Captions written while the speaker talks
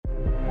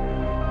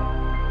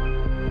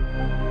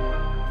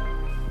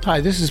Hi,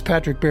 this is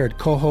Patrick Baird,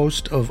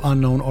 co-host of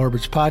Unknown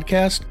Orbits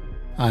podcast.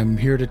 I'm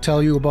here to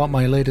tell you about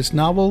my latest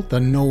novel, The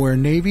Nowhere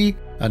Navy,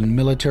 a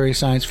military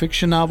science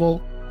fiction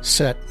novel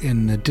set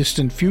in the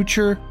distant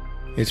future.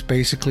 It's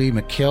basically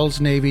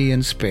McHale's Navy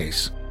in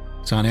space.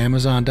 It's on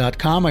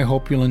Amazon.com. I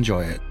hope you'll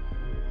enjoy it.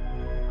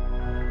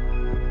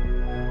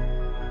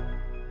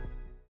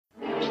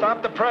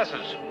 Stop the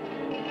presses.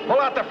 Pull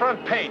out the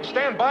front page.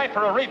 Stand by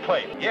for a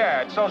replay.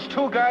 Yeah, it's those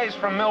two guys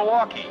from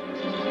Milwaukee.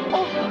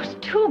 Oh, those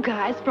two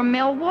guys from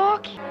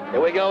Milwaukee.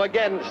 Here we go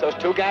again. It's those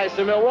two guys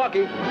from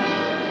Milwaukee.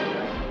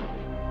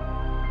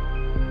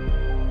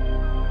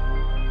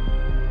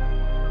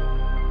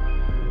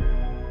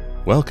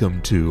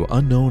 Welcome to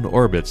Unknown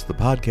Orbits, the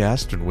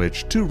podcast in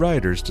which two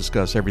writers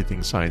discuss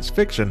everything science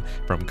fiction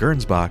from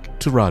Gernsback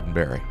to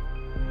Roddenberry.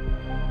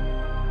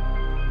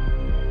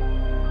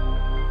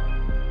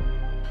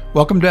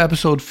 Welcome to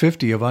episode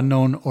 50 of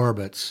Unknown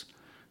Orbits,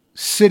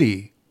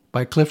 City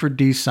by Clifford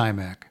D.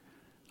 Simak.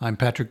 I'm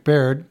Patrick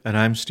Baird. And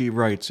I'm Steve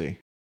Wrightsey.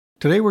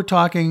 Today we're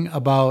talking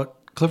about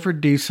Clifford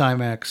D.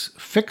 Simak's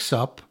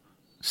Fix-Up,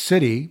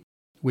 City,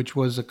 which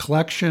was a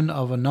collection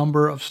of a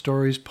number of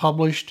stories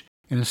published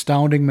in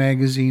Astounding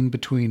magazine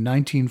between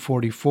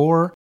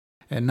 1944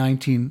 and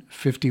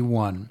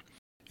 1951.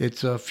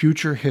 It's a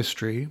future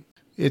history.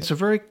 It's a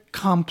very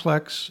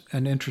complex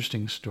and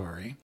interesting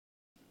story.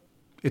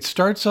 It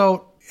starts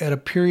out at a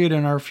period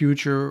in our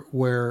future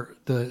where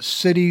the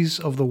cities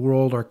of the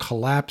world are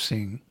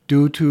collapsing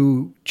due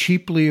to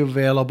cheaply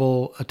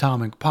available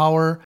atomic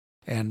power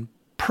and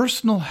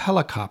personal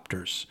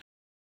helicopters.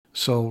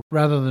 So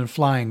rather than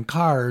flying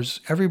cars,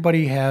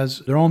 everybody has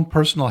their own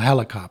personal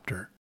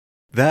helicopter.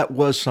 That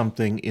was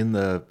something in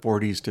the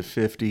 40s to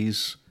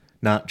 50s,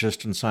 not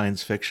just in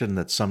science fiction,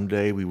 that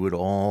someday we would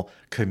all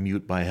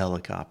commute by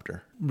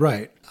helicopter.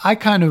 Right. I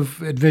kind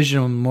of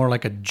envision them more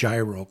like a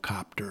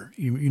gyrocopter.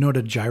 You know what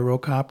a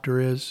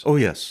gyrocopter is? Oh,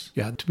 yes.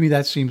 Yeah, to me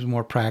that seems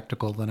more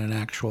practical than an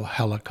actual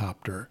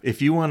helicopter. If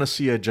you want to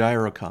see a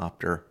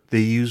gyrocopter,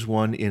 they use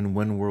one in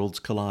When Worlds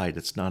Collide.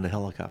 It's not a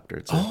helicopter,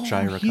 it's a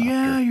gyrocopter.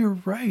 Yeah, you're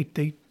right.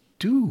 They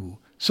do.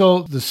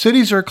 So the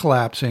cities are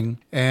collapsing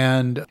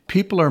and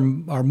people are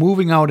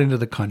moving out into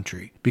the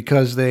country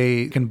because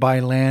they can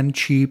buy land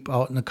cheap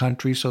out in the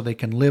country so they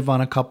can live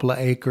on a couple of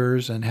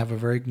acres and have a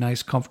very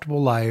nice,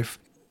 comfortable life.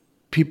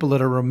 People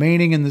that are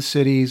remaining in the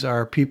cities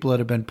are people that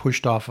have been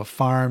pushed off of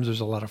farms.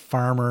 There's a lot of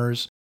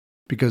farmers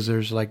because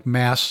there's like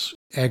mass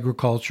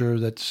agriculture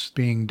that's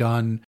being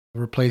done,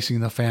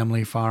 replacing the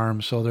family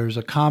farm. So there's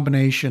a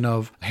combination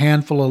of a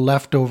handful of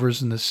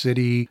leftovers in the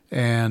city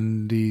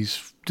and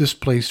these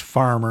displaced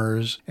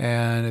farmers.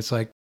 And it's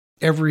like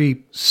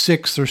every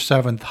sixth or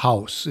seventh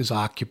house is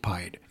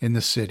occupied in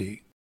the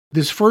city.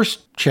 This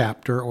first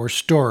chapter or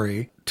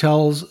story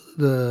tells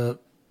the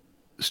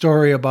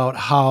story about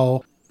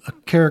how a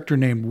character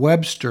named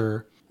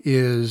Webster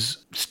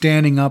is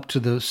standing up to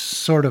the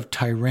sort of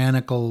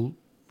tyrannical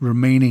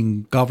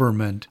remaining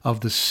government of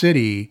the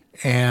city,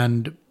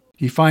 and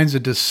he finds a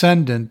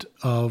descendant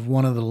of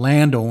one of the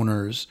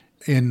landowners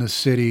in the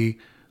city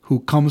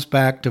who comes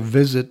back to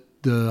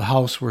visit the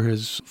house where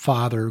his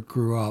father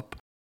grew up.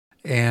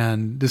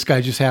 And this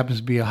guy just happens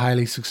to be a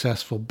highly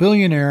successful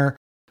billionaire,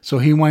 so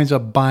he winds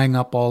up buying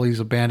up all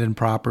these abandoned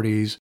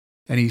properties,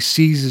 and he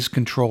seizes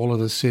control of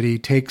the city,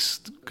 takes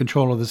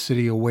control of the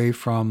city away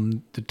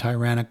from the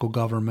tyrannical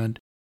government,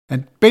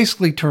 and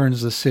basically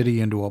turns the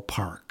city into a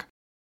park.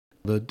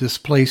 The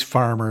displaced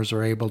farmers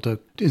are able to,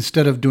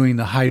 instead of doing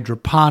the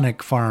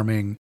hydroponic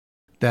farming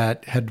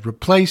that had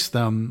replaced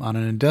them on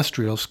an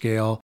industrial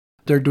scale,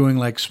 they're doing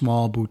like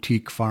small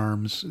boutique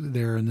farms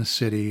there in the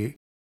city.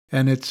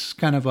 And it's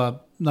kind of a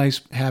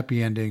nice,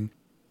 happy ending.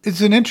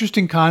 It's an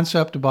interesting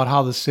concept about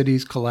how the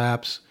cities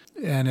collapse,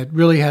 and it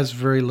really has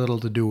very little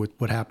to do with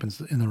what happens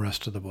in the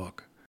rest of the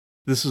book.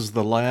 This is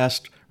the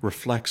last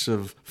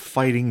reflexive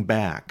fighting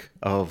back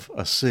of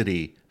a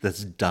city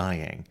that's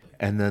dying.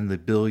 And then the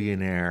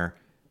billionaire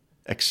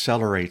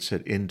accelerates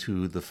it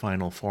into the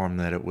final form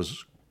that it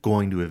was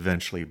going to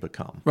eventually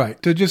become. Right.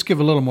 To just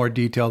give a little more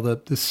detail,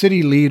 the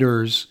city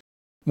leaders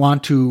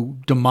want to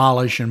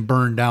demolish and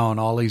burn down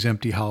all these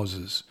empty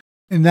houses.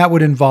 And that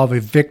would involve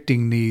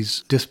evicting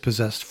these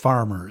dispossessed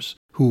farmers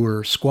who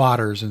were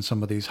squatters in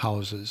some of these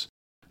houses.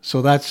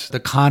 So that's the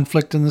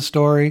conflict in the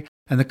story.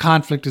 And the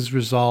conflict is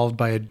resolved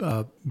by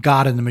a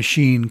god in the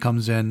machine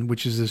comes in,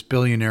 which is this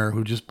billionaire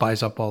who just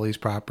buys up all these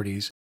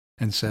properties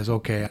and says,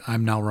 okay,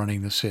 I'm now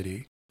running the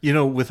city. You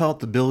know,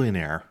 without the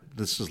billionaire,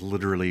 this is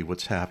literally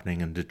what's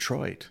happening in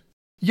Detroit.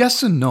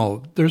 Yes and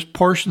no. There's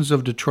portions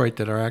of Detroit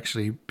that are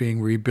actually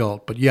being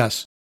rebuilt. But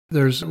yes,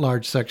 there's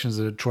large sections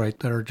of Detroit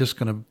that are just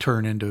going to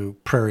turn into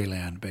prairie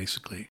land,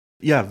 basically.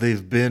 Yeah,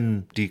 they've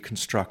been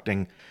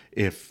deconstructing.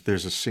 If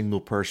there's a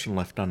single person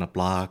left on a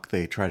block,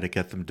 they try to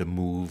get them to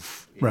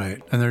move.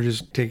 Right, and they're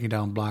just taking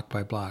down block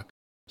by block.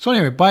 So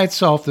anyway, by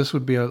itself, this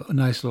would be a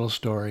nice little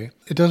story.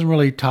 It doesn't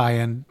really tie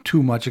in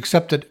too much,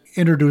 except it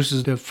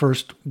introduces the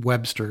first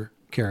Webster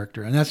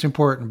character. And that's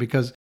important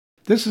because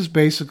this is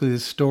basically the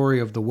story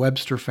of the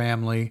Webster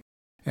family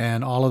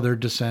and all of their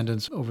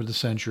descendants over the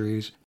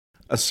centuries.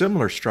 A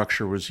similar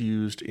structure was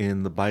used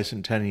in The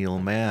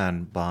Bicentennial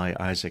Man by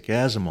Isaac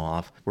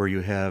Asimov, where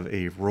you have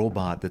a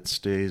robot that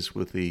stays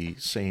with the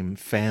same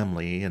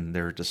family and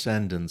their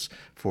descendants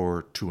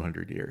for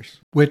 200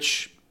 years.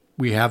 Which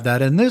we have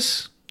that in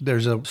this.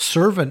 There's a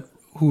servant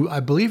who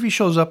I believe he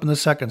shows up in the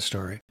second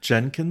story.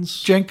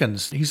 Jenkins?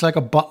 He's like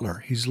a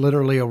butler. He's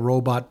literally a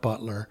robot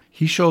butler.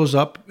 He shows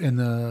up in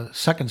the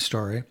second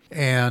story,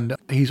 and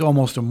he's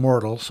almost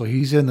immortal, so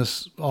he's in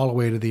this all the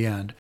way to the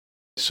end.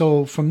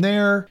 So from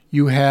there,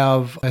 you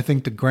have, I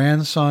think the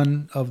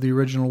grandson of the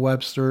original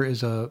Webster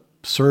is a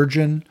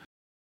surgeon,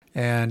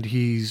 and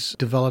he's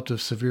developed a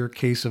severe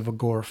case of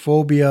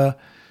agoraphobia,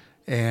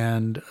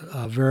 and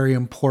a very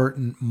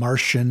important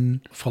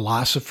Martian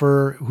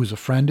philosopher who's a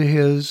friend of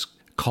his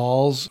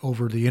calls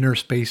over the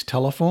interspace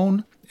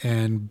telephone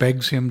and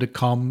begs him to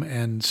come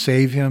and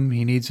save him.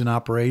 He needs an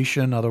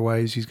operation,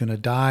 otherwise he's going to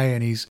die,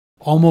 and he's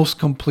almost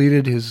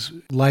completed his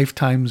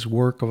lifetime's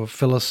work of a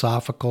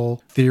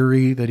philosophical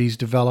theory that he's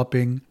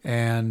developing.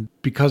 And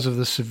because of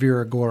the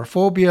severe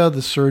agoraphobia,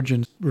 the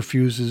surgeon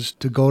refuses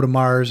to go to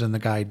Mars and the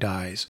guy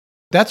dies.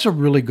 That's a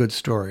really good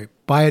story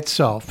by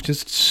itself.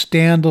 Just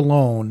stand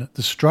alone,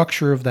 the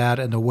structure of that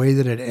and the way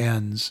that it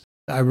ends,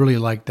 I really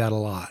like that a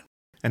lot.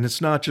 And it's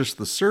not just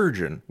the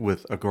surgeon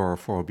with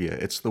agoraphobia,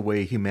 it's the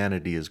way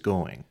humanity is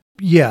going.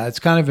 Yeah, it's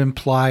kind of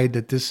implied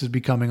that this is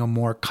becoming a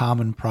more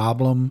common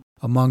problem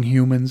among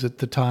humans at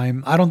the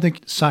time. I don't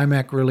think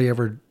Simak really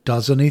ever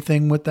does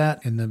anything with that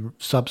in the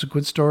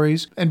subsequent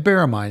stories. And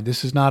bear in mind,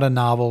 this is not a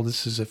novel,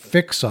 this is a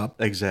fix-up.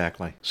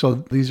 Exactly. So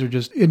these are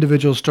just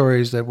individual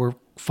stories that we're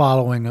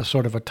following a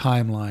sort of a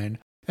timeline.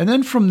 And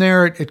then from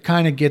there, it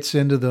kind of gets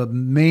into the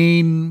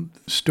main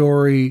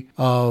story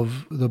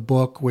of the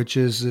book, which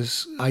is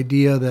this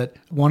idea that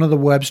one of the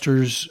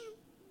Websters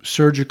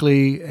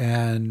surgically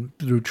and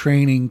through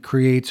training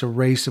creates a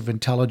race of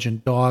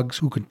intelligent dogs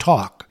who can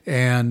talk.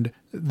 And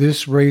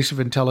this race of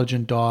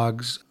intelligent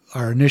dogs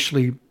are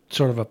initially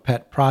sort of a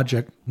pet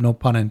project, no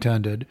pun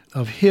intended,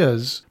 of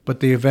his, but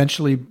they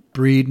eventually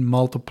breed and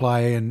multiply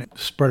and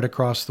spread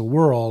across the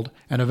world.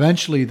 And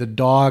eventually the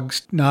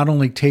dogs not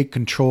only take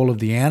control of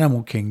the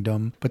animal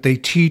kingdom, but they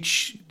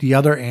teach the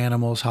other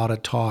animals how to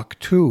talk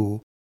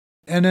too.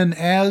 And then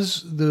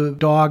as the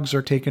dogs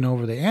are taking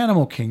over the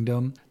animal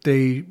kingdom,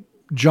 they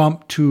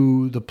jump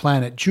to the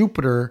planet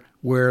Jupiter,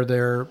 where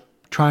they're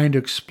trying to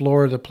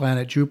explore the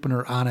planet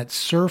Jupiter on its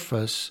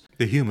surface.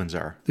 The humans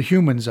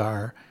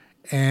are.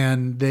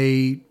 And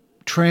they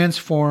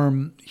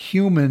transform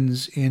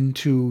humans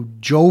into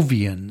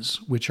Jovians,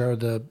 which are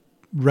the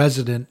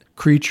resident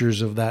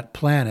creatures of that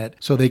planet,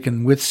 so they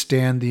can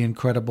withstand the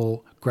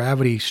incredible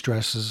gravity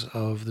stresses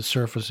of the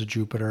surface of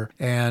Jupiter.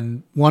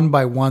 And one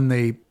by one,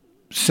 they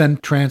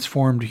send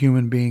transformed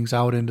human beings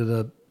out into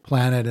the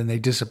planet, and they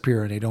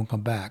disappear and they don't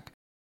come back.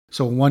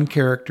 So one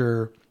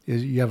character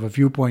is, you have a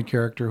viewpoint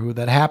character who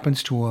that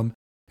happens to him,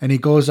 and he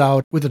goes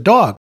out with a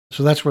dog.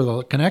 So that's where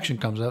the connection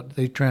comes out.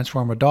 They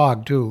transform a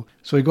dog too.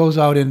 So he goes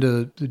out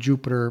into the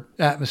Jupiter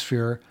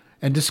atmosphere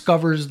and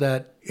discovers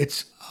that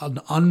it's an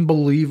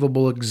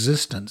unbelievable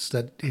existence,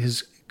 that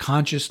his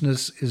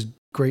consciousness is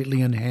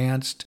greatly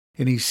enhanced,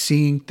 and he's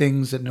seeing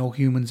things that no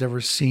human's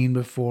ever seen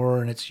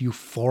before, and it's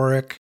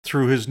euphoric.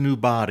 Through his new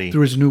body.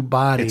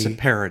 It's a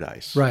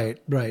paradise.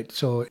 Right.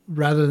 So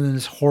rather than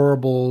this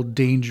horrible,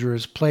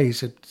 dangerous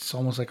place, it's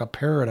almost like a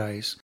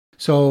paradise.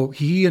 So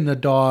he and the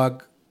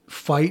dog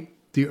fight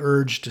the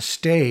urge to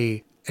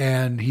stay,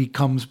 and he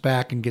comes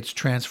back and gets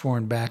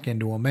transformed back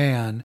into a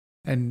man.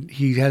 And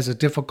he has a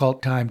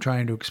difficult time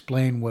trying to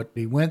explain what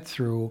he went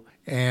through.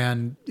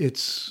 And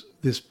it's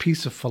this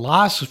piece of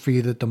philosophy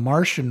that the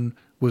Martian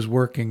was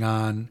working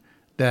on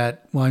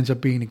that winds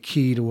up being a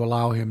key to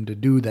allow him to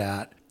do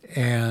that.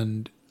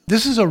 And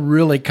this is a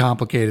really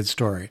complicated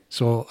story.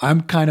 So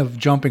I'm kind of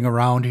jumping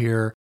around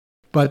here.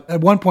 But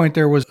at one point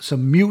there was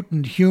some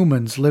mutant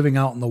humans living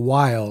out in the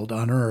wild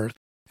on Earth.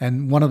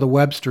 And one of the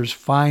Websters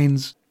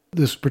finds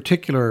this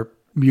particular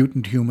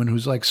mutant human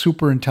who's like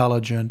super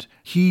intelligent.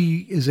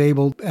 He is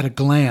able at a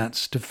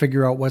glance to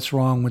figure out what's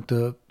wrong with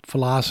the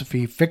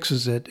philosophy,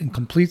 fixes it, and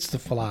completes the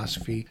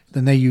philosophy.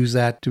 Then they use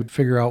that to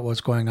figure out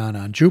what's going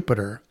on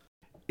Jupiter.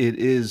 It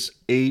is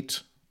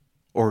 8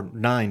 or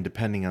 9,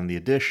 depending on the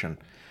edition,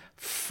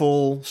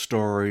 full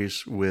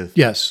stories with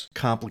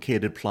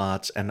complicated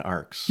plots and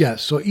arcs.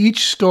 Yes, so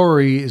each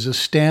story is a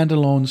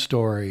standalone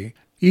story.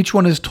 Each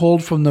one is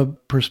told from the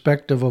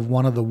perspective of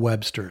one of the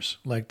Websters,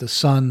 like the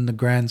son, the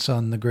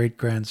grandson, the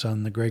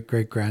great-grandson, the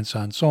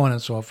great-great-grandson, so on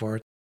and so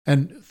forth.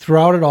 And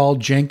throughout it all,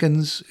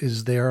 Jenkins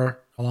is there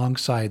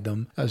alongside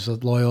them as a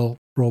loyal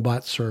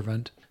robot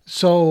servant.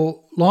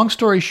 So, long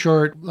story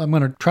short, I'm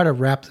going to try to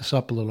wrap this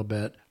up a little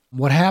bit.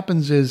 What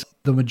happens is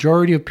the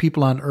majority of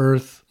people on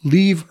Earth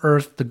leave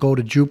Earth to go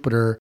to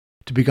Jupiter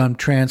to become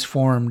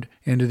transformed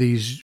into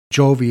these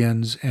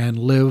Jovians and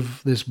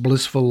live this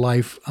blissful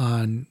life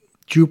on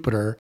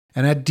Jupiter,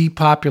 and that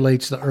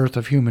depopulates the Earth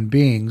of human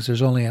beings.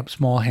 There's only a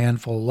small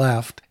handful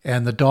left,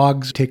 and the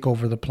dogs take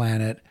over the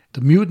planet.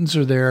 The mutants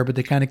are there, but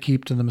they kind of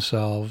keep to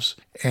themselves.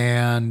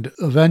 And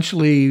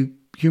eventually,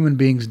 human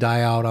beings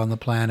die out on the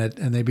planet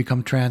and they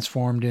become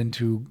transformed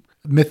into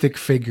mythic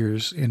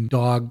figures in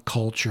dog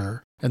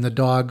culture, and the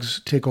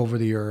dogs take over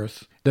the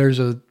earth. There's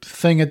a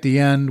thing at the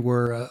end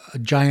where a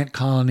giant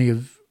colony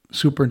of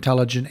super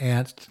intelligent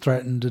ants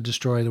threaten to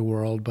destroy the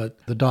world, but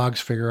the dogs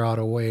figure out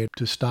a way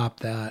to stop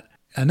that.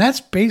 And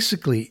that's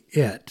basically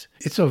it.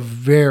 It's a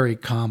very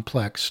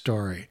complex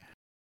story.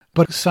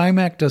 But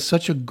Simak does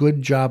such a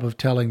good job of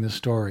telling the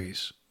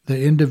stories,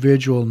 the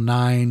individual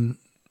 9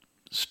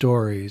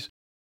 stories,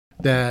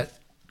 that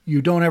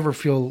you don't ever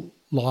feel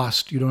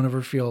lost. You don't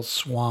ever feel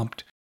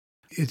swamped.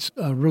 It's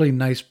a really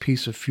nice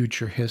piece of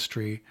future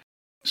history.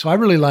 So I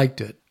really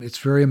liked it. It's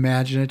very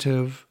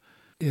imaginative.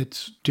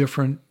 It's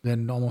different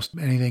than almost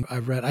anything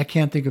I've read. I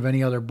can't think of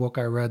any other book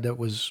I read that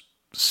was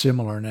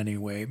similar in any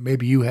way.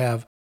 Maybe you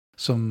have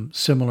some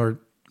similar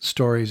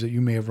stories that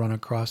you may have run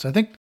across. I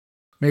think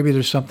maybe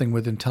there's something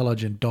with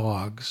intelligent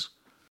dogs.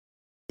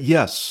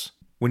 Yes.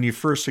 When you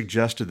first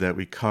suggested that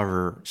we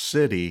cover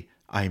City,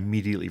 I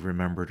immediately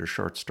remembered a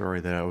short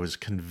story that I was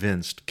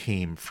convinced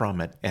came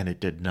from it, and it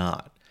did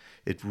not.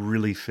 It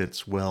really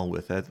fits well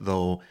with it,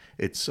 though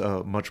it's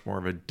much more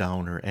of a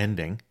downer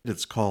ending.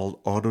 It's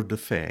called Auto da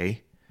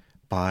Fe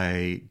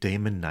by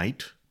Damon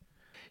Knight.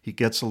 He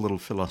gets a little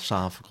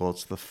philosophical.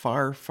 It's the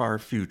far, far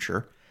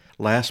future.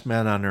 Last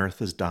man on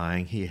Earth is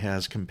dying. He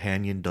has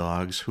companion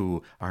dogs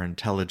who are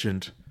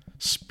intelligent,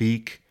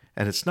 speak,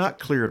 and it's not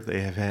clear if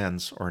they have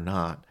hands or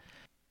not.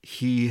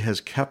 He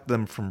has kept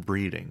them from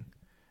breeding,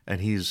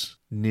 and he's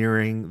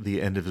nearing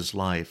the end of his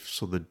life.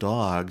 So the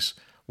dogs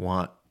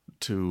want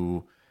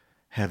to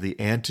have the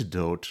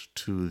antidote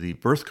to the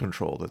birth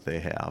control that they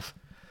have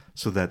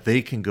so that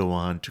they can go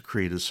on to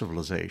create a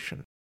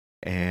civilization.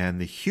 And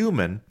the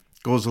human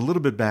goes a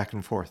little bit back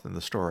and forth in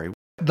the story.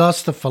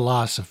 Thus the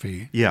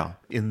philosophy. Yeah.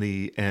 In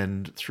the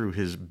end, through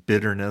his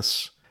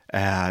bitterness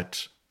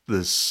at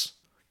this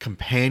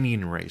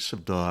companion race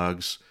of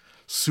dogs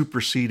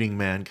superseding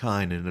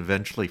mankind and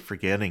eventually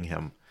forgetting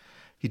him,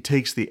 he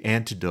takes the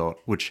antidote,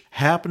 which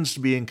happens to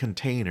be in a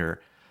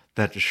container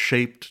that is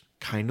shaped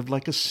kind of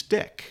like a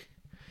stick.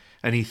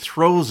 And he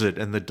throws it,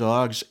 and the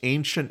dog's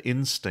ancient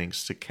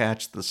instincts to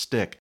catch the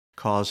stick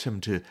cause him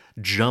to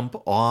jump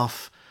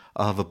off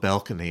of a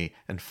balcony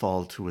and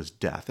fall to his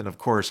death. And of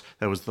course,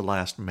 that was the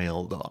last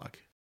male dog.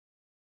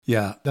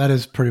 Yeah, that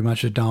is pretty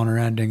much a downer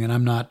ending, and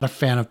I'm not a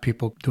fan of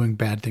people doing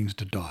bad things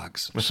to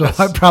dogs. So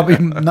I probably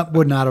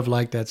would not have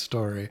liked that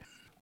story.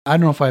 I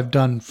don't know if I've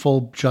done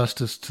full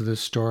justice to this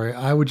story.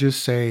 I would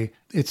just say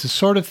it's the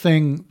sort of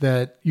thing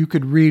that you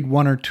could read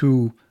 1 or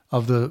 2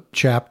 of the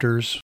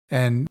chapters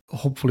and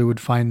hopefully would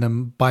find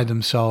them by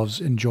themselves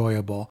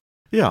enjoyable.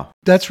 Yeah.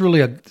 That's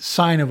really a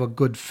sign of a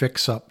good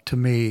fix-up to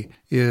me,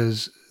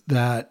 is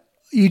that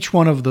each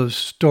one of those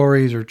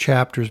stories or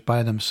chapters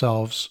by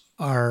themselves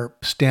are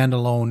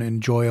standalone,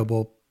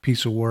 enjoyable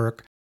piece of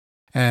work.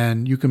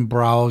 And you can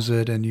browse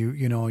it, and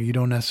you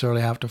don't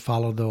necessarily have to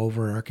follow the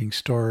overarching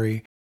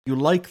story. You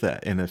like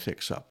that in a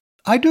fix-up?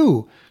 I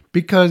do,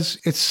 because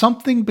it's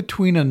something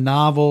between a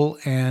novel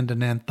and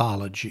an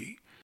anthology.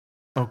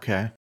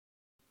 Okay.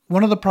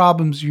 One of the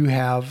problems you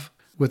have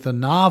with a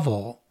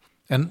novel,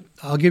 and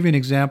I'll give you an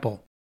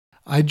example.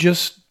 I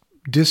just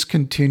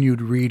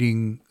discontinued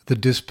reading The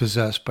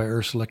Dispossessed by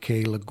Ursula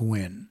K. Le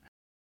Guin.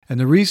 And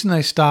the reason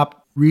I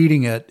stopped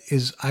reading it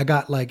is I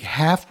got like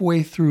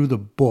halfway through the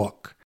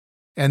book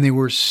and they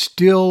were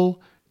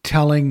still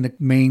telling the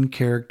main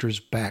character's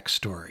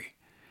backstory.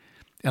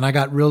 And I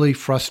got really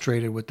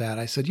frustrated with that.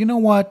 I said, you know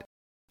what?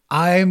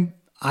 I'm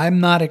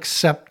not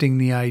accepting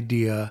the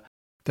idea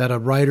that a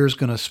writer's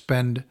going to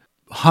spend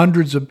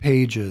hundreds of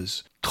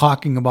pages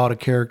talking about a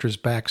character's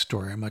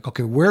backstory. I'm like,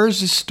 okay, where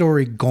is this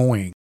story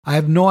going? I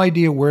have no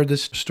idea where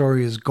this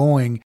story is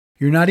going.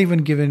 You're not even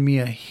giving me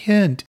a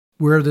hint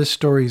where this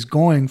story is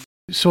going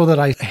so that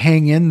I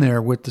hang in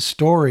there with the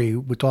story,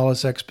 with all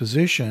its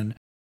exposition.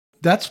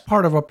 That's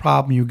part of a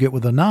problem you get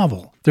with a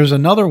novel. There's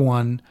another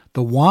one,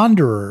 The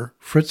Wanderer,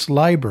 Fritz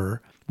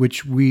Leiber,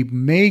 which we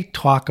may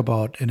talk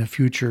about in a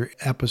future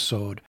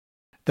episode.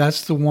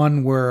 That's the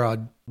one where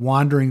a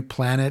wandering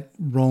planet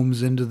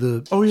roams into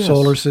the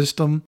solar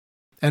system.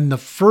 And the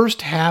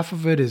first half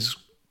of it is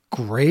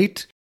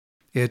great.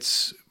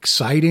 It's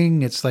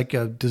exciting. It's like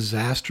a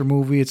disaster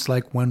movie. It's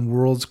like When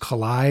Worlds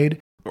Collide.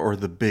 Or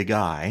The Big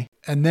Eye.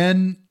 And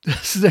then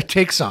it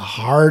takes a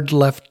hard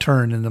left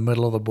turn in the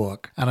middle of the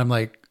book. And I'm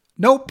like,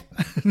 nope,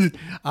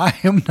 I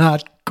am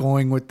not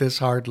going with this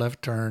hard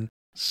left turn.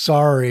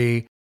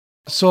 Sorry.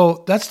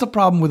 So that's the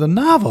problem with a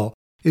novel,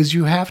 is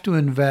you have to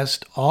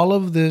invest all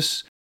of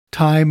this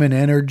time and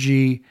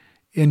energy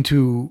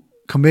into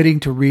committing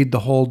to read the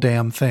whole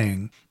damn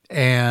thing.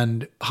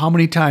 And how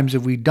many times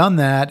have we done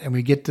that and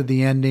we get to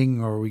the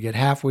ending or we get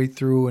halfway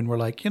through and we're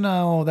like,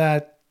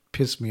 that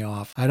pissed me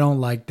off. I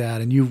don't like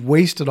that. And you've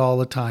wasted all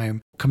the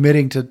time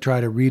committing to try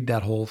to read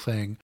that whole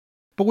thing.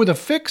 But with a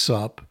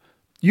fix-up,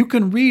 you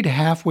can read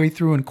halfway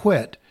through and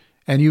quit.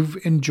 And you've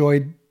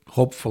enjoyed,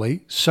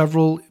 hopefully,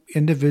 several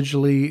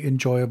individually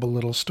enjoyable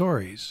little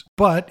stories.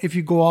 But if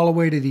you go all the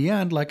way to the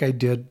end, like I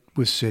did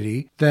with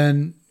City,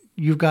 then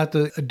you've got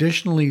the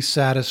additionally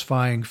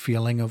satisfying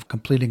feeling of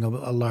completing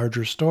a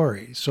larger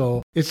story.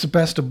 So it's the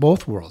best of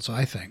both worlds,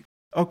 I think.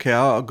 Okay,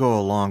 I'll go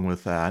along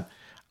with that.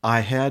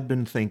 I had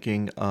been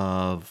thinking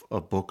of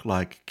a book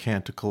like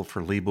Canticle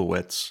for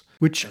Leibowitz,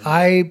 which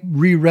I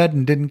reread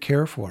and didn't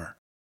care for.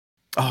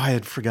 Oh, I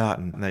had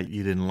forgotten that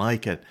you didn't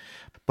like it,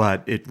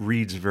 but it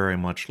reads very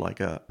much like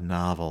a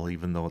novel,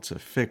 even though it's a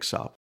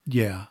fix-up.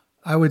 Yeah,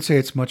 I would say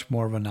it's much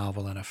more of a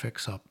novel than a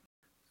fix-up.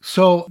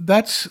 So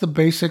that's the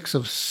basics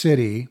of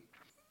City.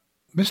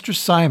 Mr.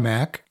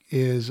 Simak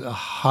is a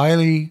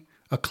highly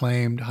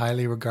acclaimed,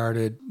 highly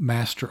regarded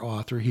master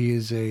author. He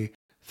is a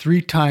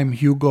 3-time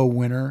Hugo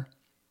winner.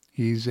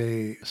 He's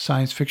a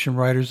Science Fiction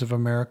Writers of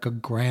America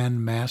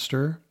Grand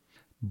Master,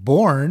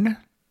 born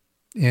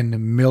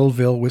in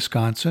Millville,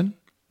 Wisconsin.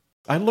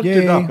 I looked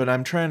it up, and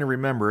I'm trying to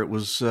remember. It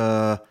was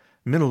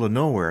middle of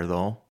nowhere,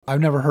 though. I've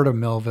never heard of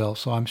Millville,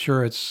 so I'm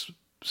sure it's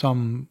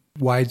some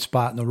wide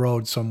spot in the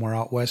road somewhere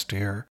out west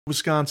here.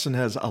 Wisconsin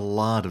has a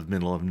lot of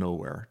middle of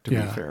nowhere, to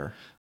be fair.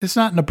 It's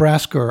not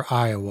Nebraska or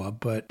Iowa,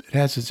 but it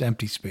has its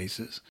empty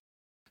spaces.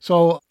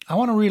 So I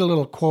want to read a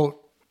little quote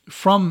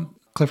from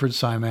Clifford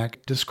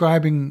Simak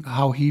describing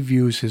how he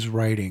views his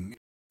writing.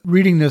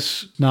 Reading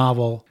this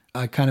novel,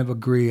 I kind of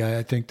agree.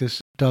 I think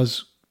this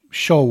does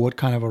show what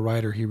kind of a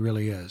writer he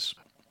really is.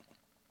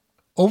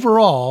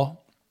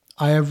 Overall,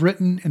 I have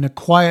written in a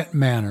quiet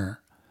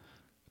manner.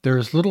 There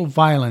is little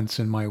violence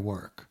in my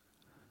work.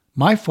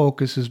 My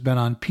focus has been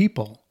on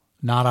people,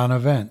 not on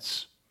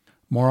events.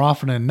 More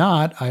often than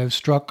not, I have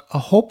struck a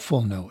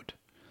hopeful note.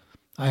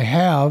 I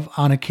have,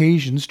 on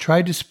occasions,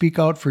 tried to speak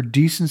out for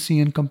decency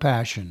and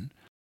compassion,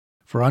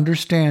 for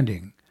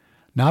understanding,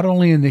 not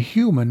only in the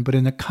human but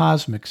in the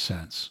cosmic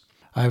sense.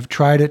 I have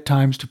tried at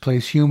times to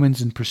place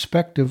humans in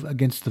perspective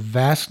against the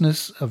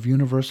vastness of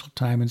universal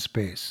time and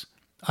space.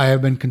 I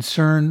have been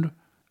concerned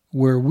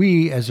where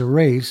we as a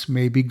race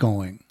may be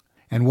going,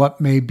 and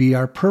what may be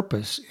our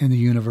purpose in the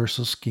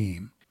universal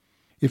scheme,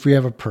 if we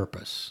have a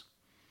purpose.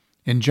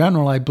 In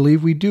general, I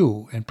believe we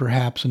do, and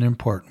perhaps an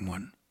important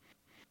one.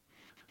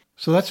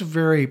 So that's a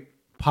very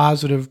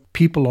positive,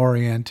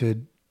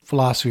 people-oriented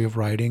philosophy of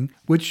writing,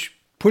 which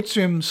puts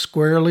him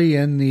squarely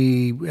in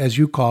the, as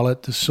you call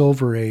it, the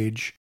Silver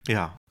Age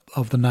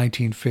of the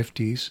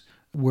 1950s,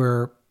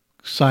 where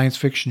science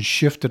fiction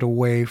shifted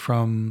away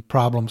from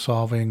problem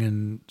solving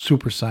and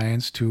super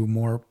science to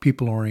more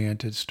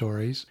people-oriented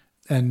stories.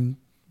 And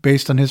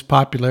based on his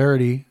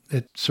popularity,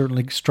 it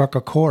certainly struck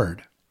a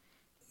chord.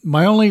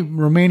 My only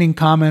remaining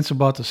comments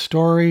about the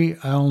story,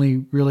 I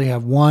only really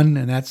have one,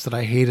 and that's that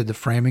I hated the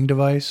framing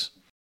device.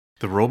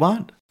 The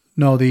robot?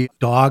 No, the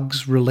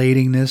dogs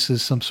relating this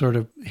as some sort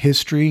of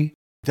history.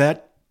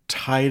 That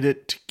tied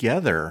it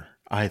together,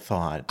 I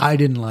thought. I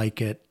didn't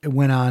like it. It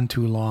went on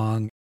too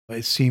long.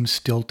 It seemed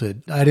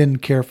stilted. I didn't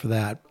care for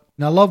that.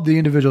 And I loved the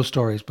individual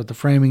stories, but the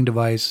framing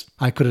device,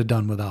 I could have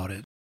done without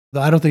it.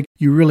 I don't think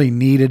you really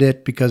needed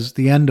it because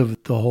the end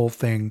of the whole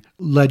thing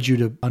led you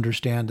to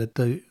understand that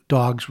the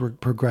dogs were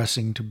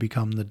progressing to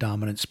become the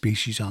dominant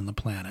species on the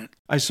planet.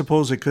 I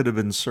suppose it could have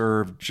been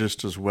served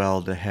just as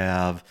well to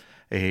have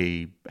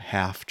a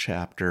half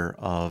chapter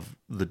of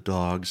the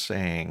dog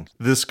saying,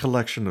 "This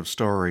collection of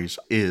stories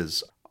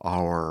is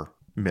our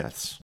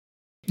myths."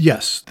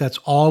 Yes, that's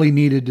all he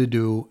needed to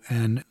do,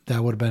 and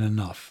that would have been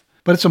enough.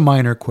 But it's a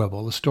minor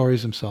quibble. The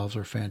stories themselves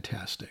are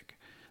fantastic.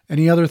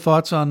 Any other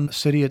thoughts on the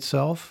City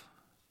itself?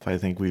 I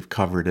think we've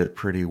covered it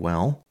pretty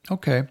well.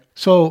 Okay,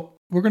 so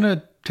we're going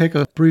to take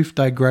a brief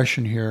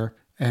digression here,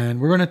 and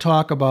we're going to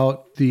talk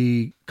about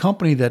the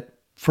company that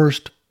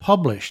first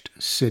published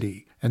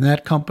City, and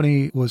that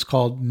company was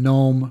called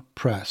Gnome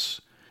Press.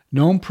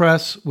 Gnome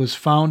Press was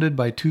founded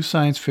by two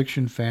science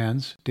fiction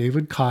fans,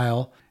 David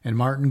Kyle and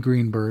Martin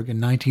Greenberg, in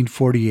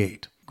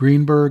 1948.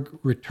 Greenberg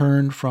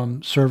returned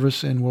from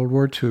service in World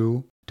War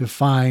II to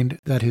find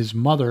that his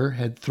mother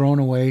had thrown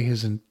away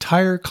his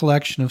entire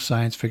collection of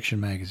science fiction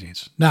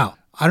magazines. Now,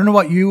 I don't know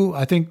about you.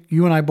 I think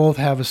you and I both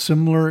have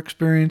similar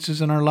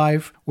experiences in our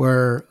life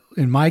where,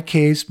 in my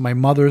case, my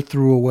mother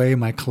threw away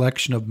my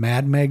collection of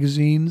Mad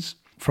magazines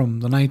from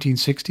the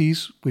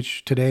 1960s,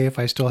 which today, if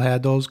I still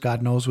had those,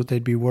 God knows what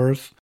they'd be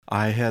worth.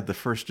 I had the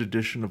first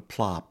edition of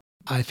Plop.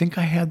 I think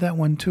I had that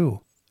one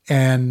too.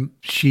 And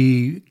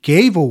she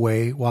gave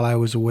away, while I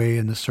was away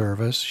in the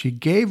service, she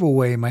gave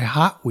away my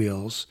Hot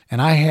Wheels.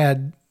 And I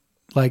had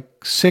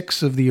like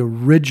 6 of the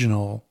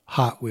original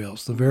Hot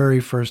Wheels, the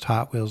very first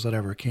Hot Wheels that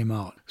ever came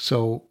out.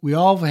 So we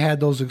all had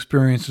those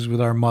experiences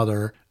with our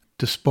mother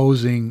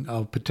disposing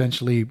of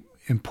potentially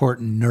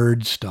important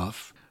nerd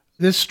stuff.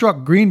 This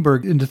struck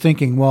Greenberg into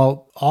thinking,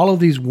 well, all of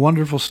these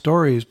wonderful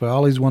stories by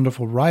all these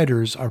wonderful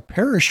writers are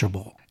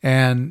perishable.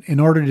 And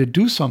in order to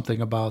do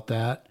something about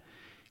that,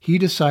 he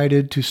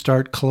decided to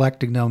start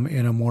collecting them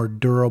in a more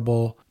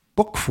durable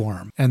book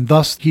form. And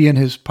thus, he and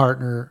his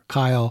partner,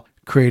 Kyle,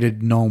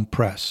 created Gnome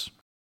Press.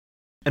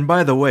 And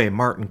by the way,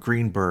 Martin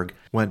Greenberg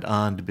went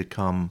on to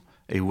become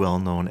a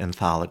well-known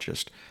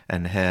anthologist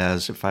and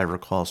has, if I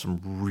recall, some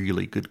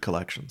really good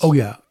collections. Oh,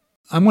 yeah.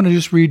 I'm going to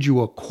just read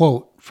you a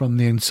quote from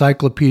the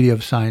Encyclopedia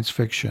of Science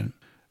Fiction.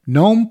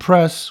 Gnome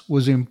Press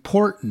was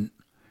important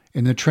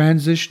in the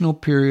transitional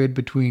period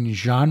between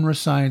genre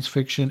science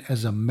fiction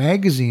as a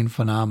magazine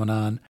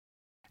phenomenon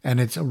and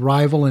its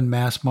arrival in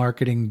mass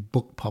marketing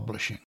book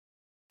publishing.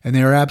 And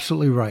they are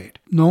absolutely right.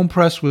 Gnome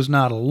Press was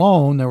not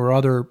alone. There were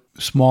other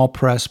small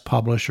press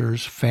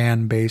publishers,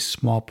 fan-based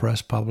small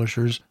press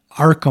publishers.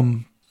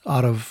 Arkham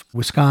out of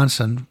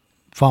Wisconsin,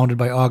 founded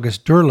by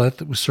August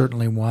Derleth, was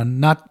certainly one.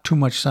 Not too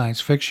much science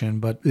fiction,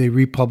 but they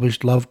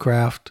republished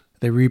Lovecraft.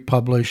 They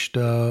republished...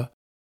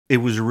 It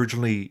was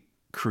originally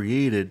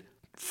created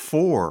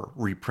for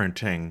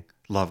reprinting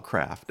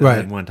Lovecraft and Right.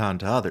 then went on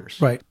to others.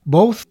 Right.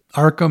 Both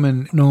Arkham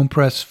and Gnome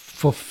Press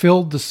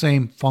fulfilled the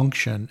same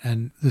function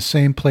and the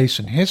same place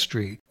in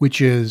history,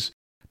 which is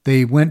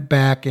they went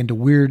back into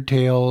Weird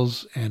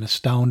Tales and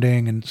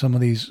Astounding and some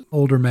of these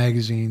older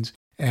magazines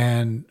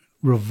and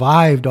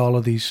revived all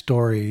of these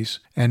stories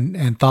and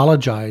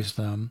anthologized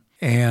them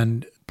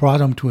and brought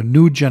them to a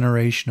new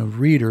generation of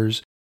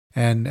readers.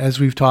 And as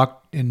we've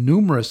talked in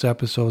numerous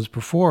episodes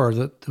before,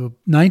 the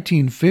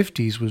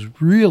 1950s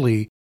was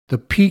really the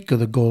peak of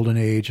the golden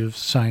age of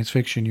science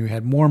fiction. You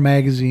had more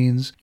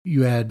magazines.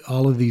 You had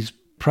all of these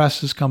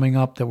presses coming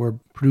up that were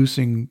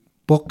producing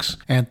books,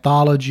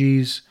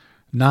 anthologies,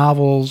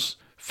 novels,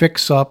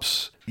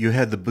 fix-ups. You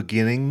had the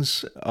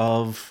beginnings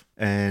of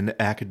an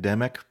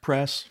academic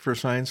press for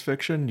science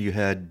fiction. You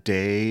had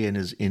Day and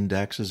his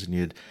indexes, and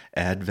you had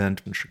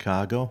Advent in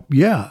Chicago.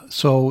 Yeah,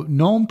 so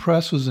Gnome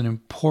Press was an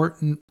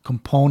important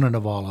component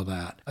of all of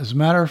that. As a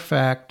matter of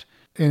fact,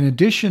 in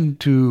addition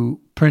to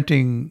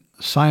printing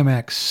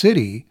Simak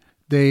City,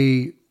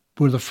 they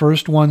were the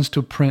first ones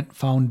to print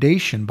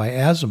Foundation by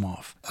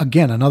Asimov.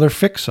 Again, another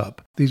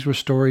fix-up. These were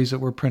stories that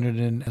were printed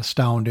in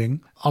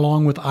Astounding,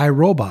 along with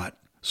iRobot.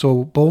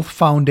 So both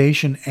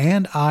Foundation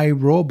and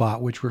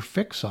iRobot, which were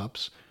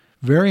fix-ups,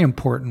 very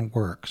important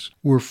works,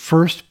 were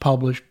first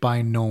published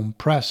by Gnome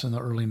Press in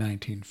the early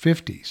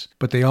 1950s.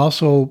 But they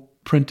also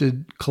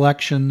printed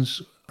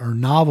collections or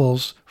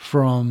novels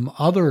from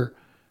other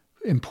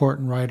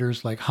important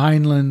writers like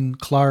Heinlein,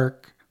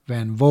 Clark,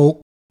 Van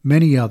Vogt,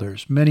 many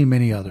others,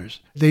 many others.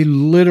 They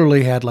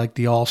literally had like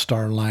the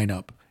all-star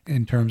lineup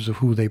in terms of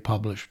who they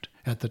published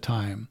at the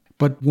time.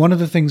 But one of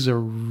the things they're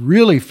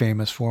really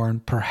famous for,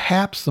 and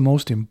perhaps the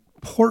most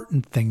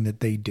important thing that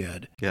they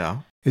did,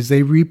 is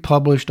they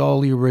republished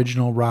all the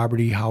original Robert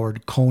E.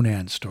 Howard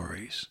Conan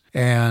stories.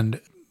 And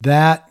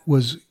that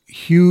was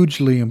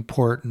hugely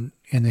important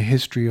in the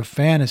history of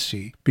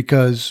fantasy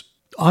because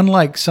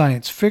unlike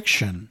science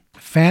fiction,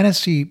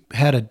 fantasy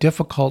had a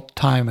difficult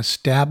time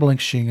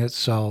establishing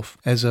itself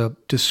as a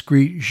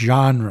discrete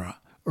genre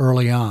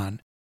early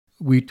on.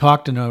 We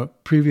talked in a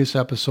previous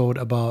episode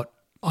about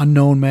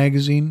Unknown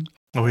magazine.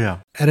 Oh,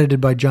 yeah.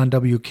 Edited by John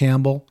W.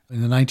 Campbell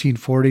in the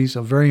 1940s,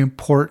 a very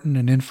important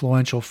and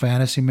influential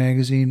fantasy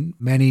magazine.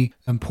 Many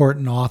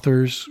important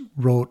authors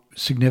wrote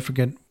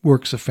significant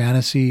works of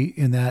fantasy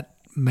in that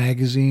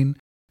magazine.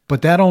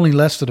 But that only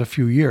lasted a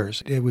few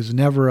years. It was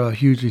never a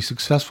hugely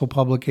successful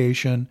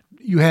publication.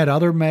 You had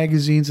other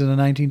magazines in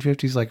the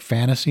 1950s like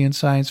Fantasy and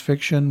Science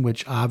Fiction,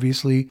 which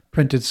obviously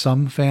printed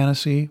some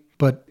fantasy.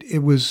 But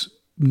it was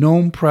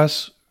Gnome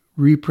Press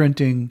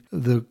reprinting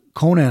the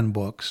Conan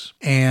books,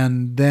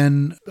 and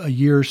then a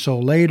year or so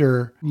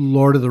later,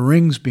 Lord of the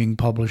Rings being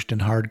published in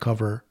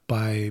hardcover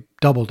by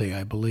Doubleday,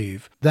 I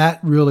believe. That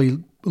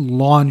really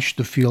launched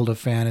the field of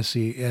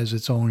fantasy as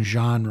its own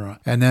genre.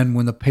 And then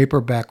when the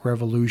paperback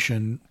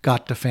revolution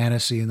got to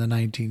fantasy in the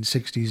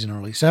 1960s and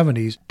early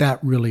 70s, that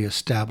really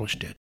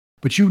established it.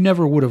 But you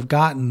never would have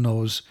gotten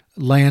those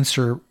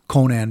Lancer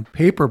Conan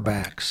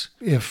paperbacks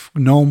if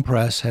Gnome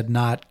Press had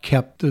not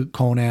kept the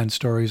Conan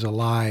stories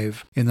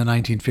alive in the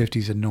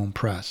 1950s at Gnome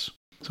Press.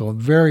 So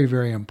very,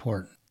 very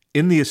important.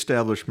 In the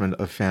establishment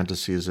of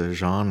fantasy as a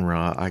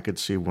genre, I could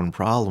see one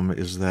problem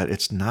is that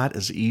it's not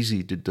as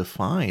easy to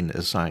define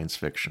as science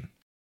fiction.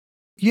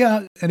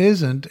 Yeah, it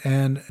isn't.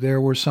 And there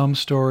were some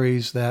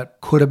stories that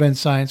could have been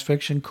science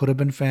fiction, could have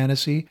been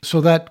fantasy. So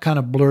that kind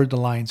of blurred the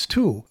lines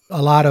too.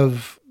 A lot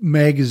of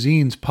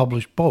magazines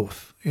published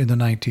both in the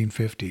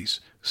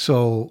 1950s.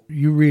 So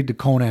you read the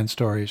Conan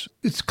stories,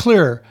 it's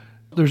clear,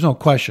 there's no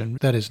question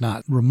that is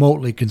not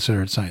remotely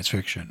considered science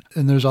fiction.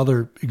 And there's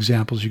other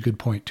examples you could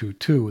point to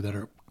too that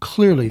are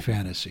clearly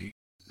fantasy.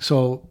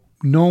 So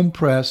Gnome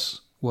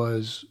Press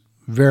was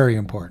very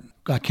important.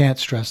 I can't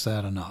stress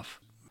that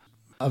enough.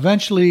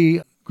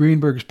 Eventually,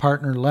 Greenberg's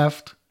partner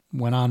left,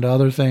 went on to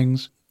other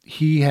things.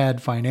 He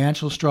had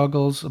financial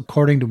struggles.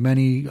 According to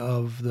many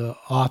of the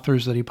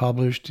authors that he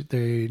published,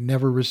 they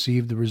never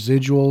received the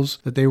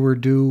residuals that they were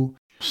due.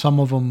 Some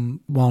of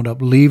them wound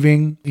up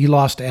leaving. He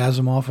lost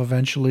Asimov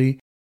eventually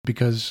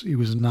because he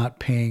was not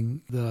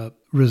paying the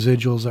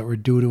residuals that were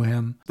due to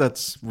him.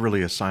 That's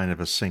really a sign of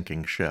a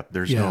sinking ship.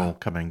 There's no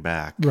coming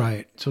back.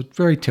 Right. So it's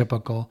very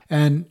typical.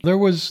 And there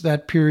was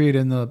that period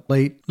in the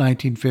late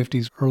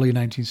 1950s, early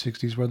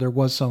 1960s, where there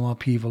was some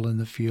upheaval in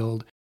the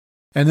field.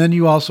 And then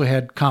you also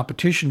had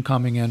competition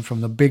coming in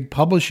from the big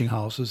publishing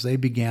houses. They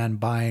began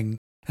buying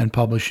and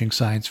publishing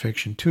science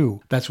fiction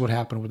too. That's what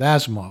happened with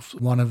Asimov.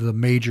 One of the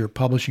major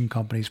publishing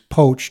companies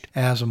poached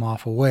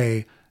Asimov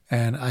away,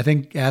 and I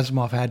think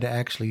Asimov had to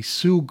actually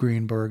sue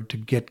Greenberg to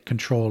get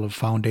control of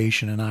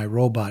Foundation and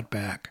iRobot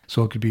back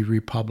so it could be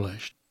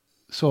republished.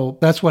 So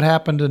that's what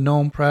happened to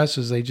Gnome Press,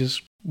 is they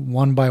just,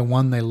 one by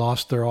one, they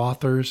lost their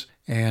authors,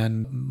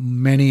 and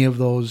many of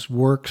those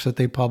works that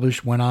they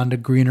published went on to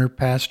greener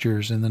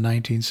pastures in the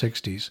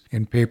 1960s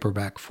in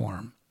paperback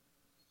form.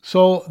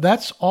 So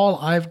that's all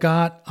I've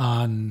got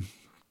on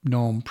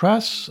Gnome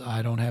Press.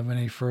 I don't have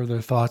any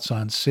further thoughts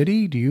on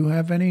City. Do you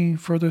have any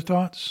further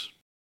thoughts?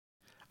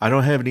 I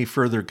don't have any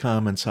further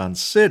comments on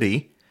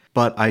City,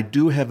 but I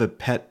do have a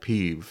pet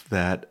peeve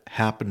that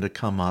happened to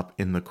come up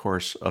in the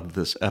course of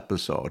this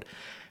episode,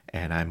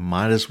 and I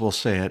might as well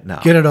say it now.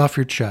 Get it off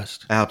your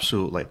chest.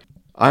 Absolutely.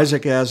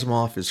 Isaac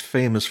Asimov is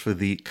famous for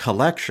the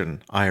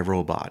collection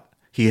iRobot.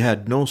 He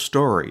had no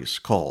stories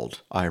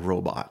called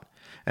iRobot.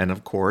 And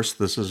of course,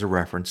 this is a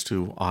reference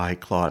to I,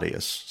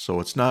 Claudius. So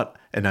it's not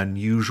an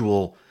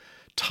unusual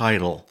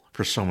title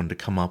for someone to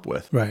come up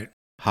with. Right.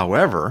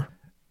 However,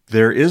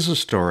 there is a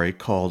story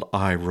called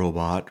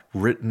iRobot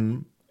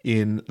written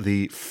in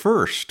the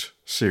first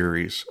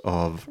series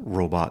of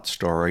robot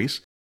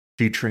stories,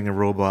 featuring a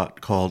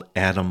robot called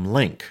Adam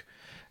Link.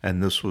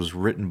 And this was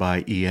written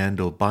by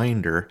Eando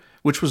Binder,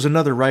 which was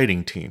another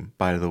writing team,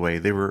 by the way.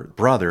 They were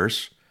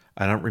brothers.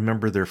 I don't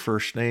remember their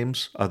first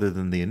names other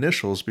than the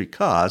initials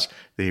because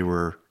they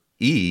were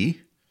E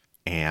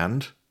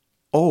and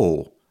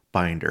O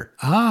Binder.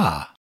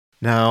 Ah.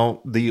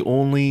 Now, the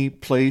only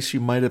place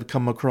you might have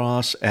come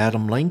across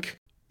Adam Link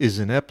is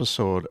an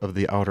episode of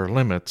The Outer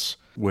Limits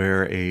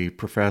where a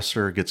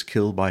professor gets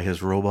killed by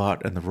his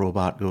robot and the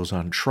robot goes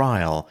on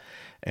trial,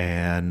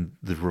 and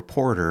the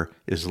reporter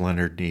is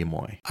Leonard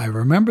Nimoy. I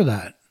remember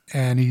that.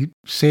 And he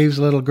saves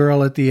a little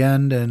girl at the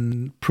end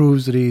and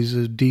proves that he's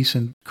a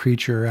decent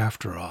creature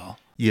after all.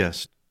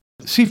 Yes.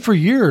 See, for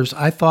years,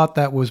 I thought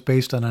that was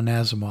based on an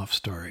Asimov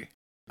story.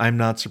 I'm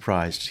not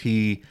surprised.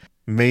 He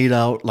made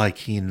out like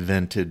he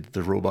invented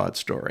the robot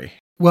story.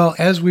 Well,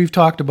 as we've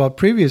talked about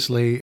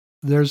previously,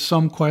 there's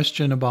some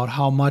question about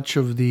how much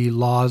of the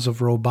laws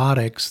of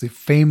robotics, the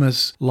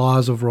famous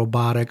laws of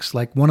robotics,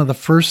 like one of the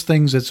first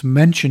things that's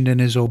mentioned in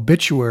his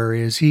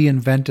obituary is he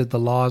invented the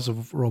laws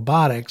of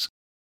robotics.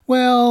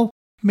 Well,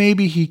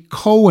 maybe he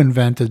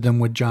co-invented them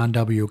with John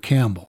W.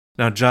 Campbell.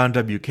 Now, John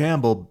W.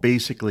 Campbell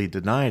basically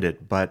denied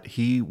it, but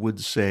he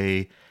would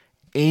say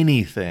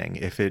anything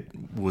if it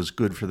was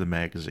good for the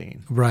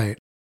magazine. Right.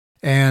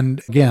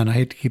 And again, I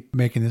hate to keep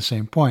making the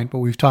same point, but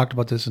we've talked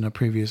about this in a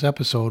previous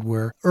episode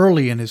where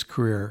early in his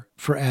career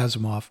for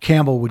Asimov,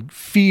 Campbell would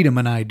feed him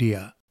an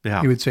idea.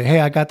 Yeah. He would say,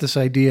 hey, I got this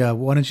idea.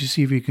 Why don't you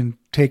see if you can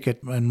take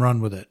it and run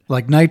with it?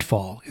 Like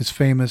Nightfall, his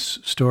famous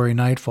story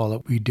Nightfall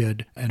that we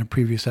did in a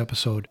previous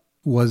episode,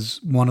 was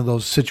one of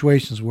those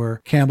situations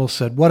where Campbell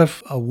said, what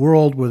if a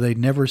world where they'd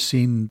never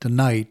seen the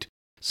night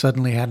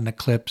suddenly had an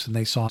eclipse and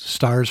they saw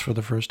stars for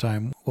the first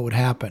time? What would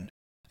happen?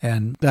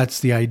 And that's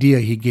the idea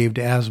he gave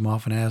to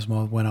Asimov, and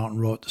Asimov went out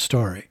and wrote the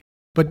story.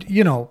 But,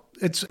 you know,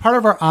 it's part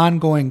of our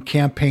ongoing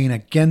campaign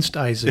against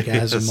Isaac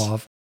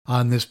Asimov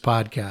on this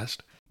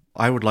podcast.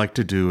 I would like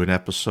to do an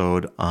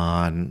episode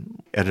on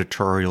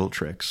editorial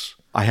tricks.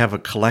 I have a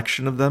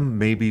collection of them.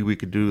 Maybe we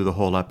could do the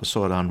whole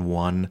episode on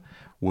one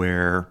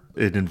where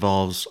it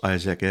involves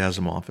Isaac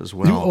Asimov as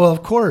well. Well,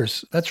 of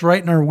course. That's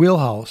right in our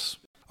wheelhouse.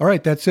 All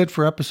right, that's it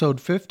for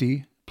episode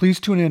 50. Please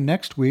tune in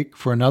next week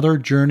for another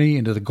journey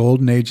into the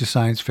golden age of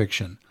science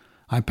fiction.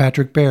 I'm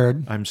Patrick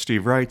Baird. I'm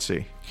Steve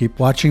Wrightsey. Keep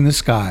watching the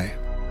sky.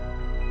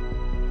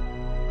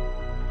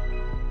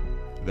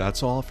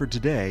 That's all for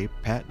today.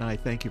 Pat and I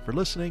thank you for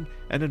listening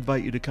and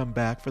invite you to come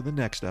back for the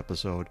next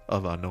episode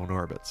of Unknown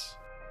Orbits.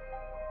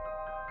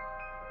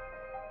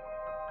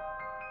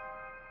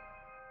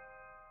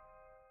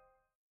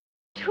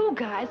 Two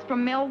guys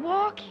from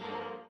Milwaukee.